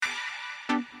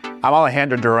I'm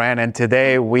Alejandro Duran, and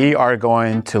today we are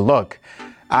going to look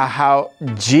at how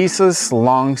Jesus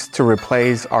longs to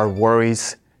replace our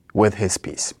worries with His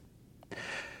peace.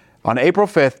 On April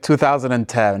 5th,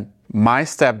 2010, my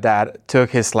stepdad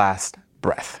took his last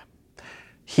breath.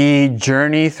 He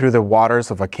journeyed through the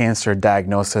waters of a cancer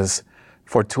diagnosis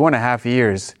for 2.5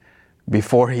 years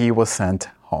before he was sent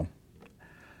home.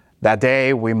 That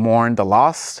day, we mourned the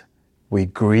loss. We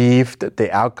grieved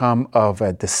the outcome of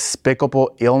a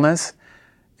despicable illness,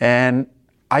 and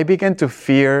I began to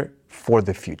fear for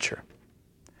the future.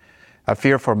 I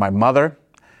fear for my mother.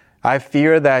 I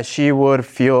fear that she would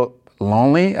feel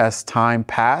lonely as time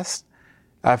passed.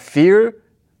 I fear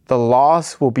the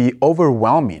loss will be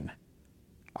overwhelming.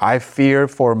 I fear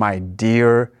for my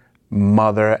dear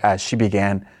mother as she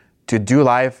began to do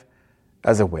life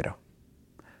as a widow.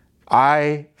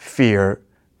 I fear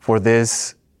for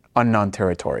this unknown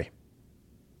territory.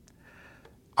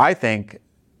 I think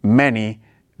many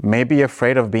may be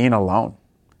afraid of being alone.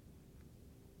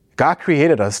 God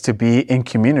created us to be in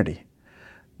community.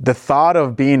 The thought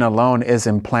of being alone is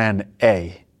in plan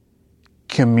A.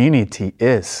 Community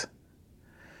is.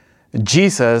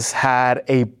 Jesus had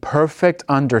a perfect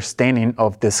understanding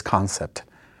of this concept.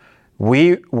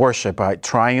 We worship a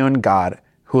triune God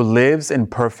who lives in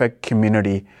perfect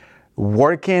community,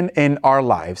 working in our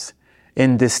lives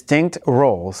in distinct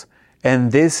roles,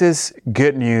 and this is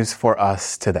good news for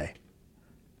us today.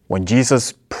 When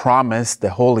Jesus promised the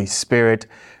Holy Spirit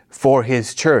for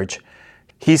His church,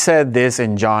 He said this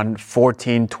in John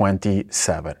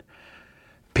 14:27.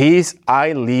 Peace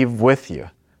I leave with you,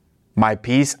 my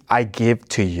peace I give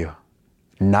to you.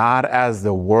 Not as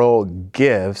the world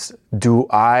gives, do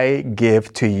I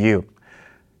give to you.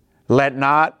 Let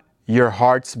not your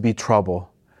hearts be troubled,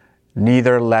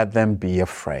 neither let them be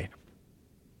afraid.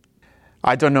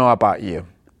 I don't know about you,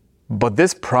 but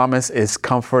this promise is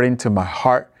comforting to my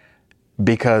heart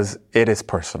because it is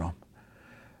personal.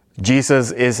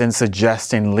 Jesus isn't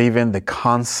suggesting leaving the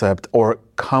concept or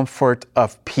comfort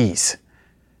of peace.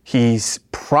 He's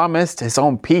promised His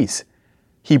own peace.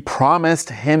 He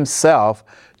promised Himself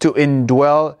to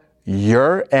indwell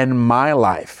your and my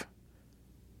life.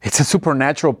 It's a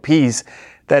supernatural peace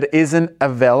that isn't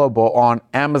available on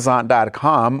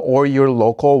Amazon.com or your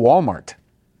local Walmart.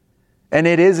 And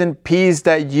it isn't peace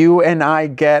that you and I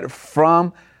get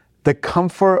from the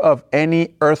comfort of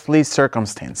any earthly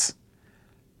circumstance.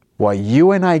 What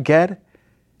you and I get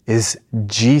is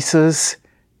Jesus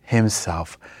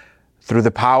Himself through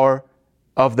the power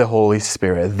of the Holy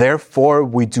Spirit. Therefore,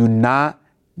 we do not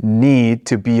need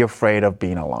to be afraid of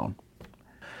being alone.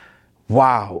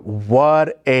 Wow,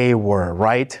 what a word,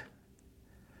 right?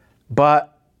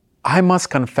 But I must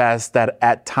confess that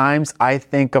at times I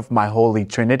think of my Holy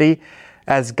Trinity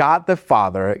as God the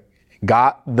Father,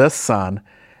 God the Son,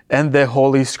 and the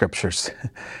Holy Scriptures,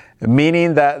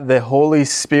 meaning that the Holy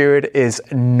Spirit is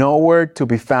nowhere to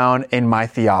be found in my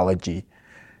theology.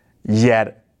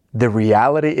 Yet the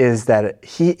reality is that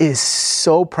He is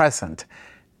so present,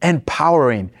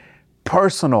 empowering,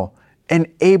 personal, and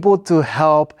able to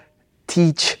help,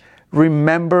 teach,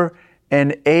 remember,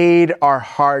 and aid our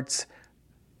hearts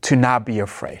to not be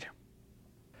afraid.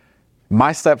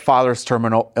 My stepfather's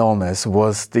terminal illness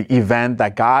was the event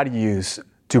that God used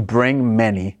to bring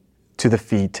many to the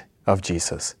feet of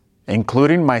Jesus,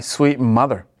 including my sweet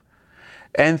mother.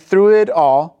 And through it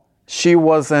all, she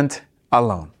wasn't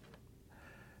alone.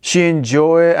 She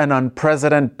enjoyed an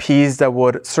unprecedented peace that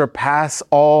would surpass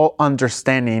all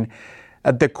understanding.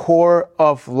 At the core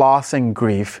of loss and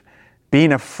grief,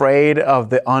 being afraid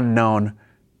of the unknown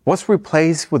was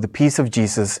replaced with the peace of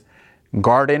Jesus,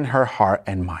 guarding her heart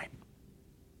and mind.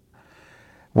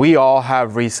 We all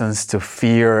have reasons to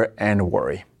fear and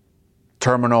worry.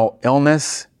 Terminal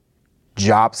illness,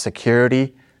 job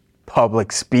security,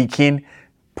 public speaking,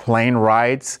 plane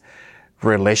rides,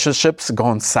 relationships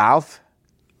going south,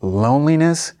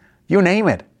 loneliness, you name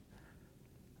it.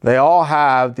 They all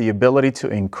have the ability to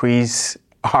increase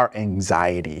our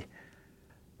anxiety.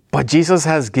 But Jesus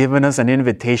has given us an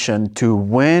invitation to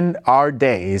win our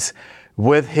days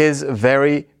with His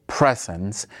very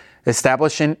presence,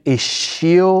 establishing a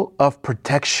shield of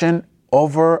protection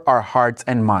over our hearts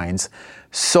and minds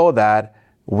so that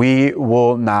we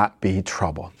will not be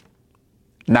troubled.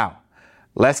 Now,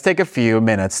 let's take a few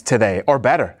minutes today, or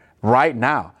better, right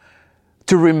now,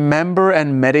 to remember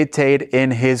and meditate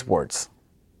in His words.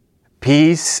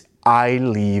 Peace I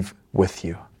leave with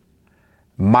you.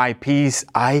 My peace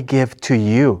I give to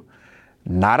you.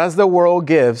 Not as the world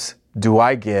gives, do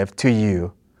I give to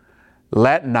you.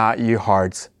 Let not your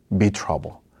hearts be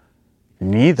troubled,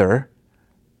 neither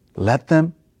let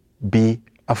them be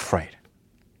afraid.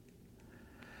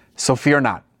 So fear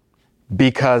not,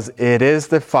 because it is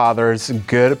the Father's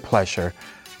good pleasure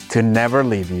to never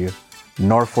leave you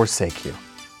nor forsake you.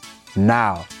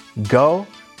 Now, go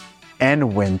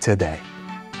and win today.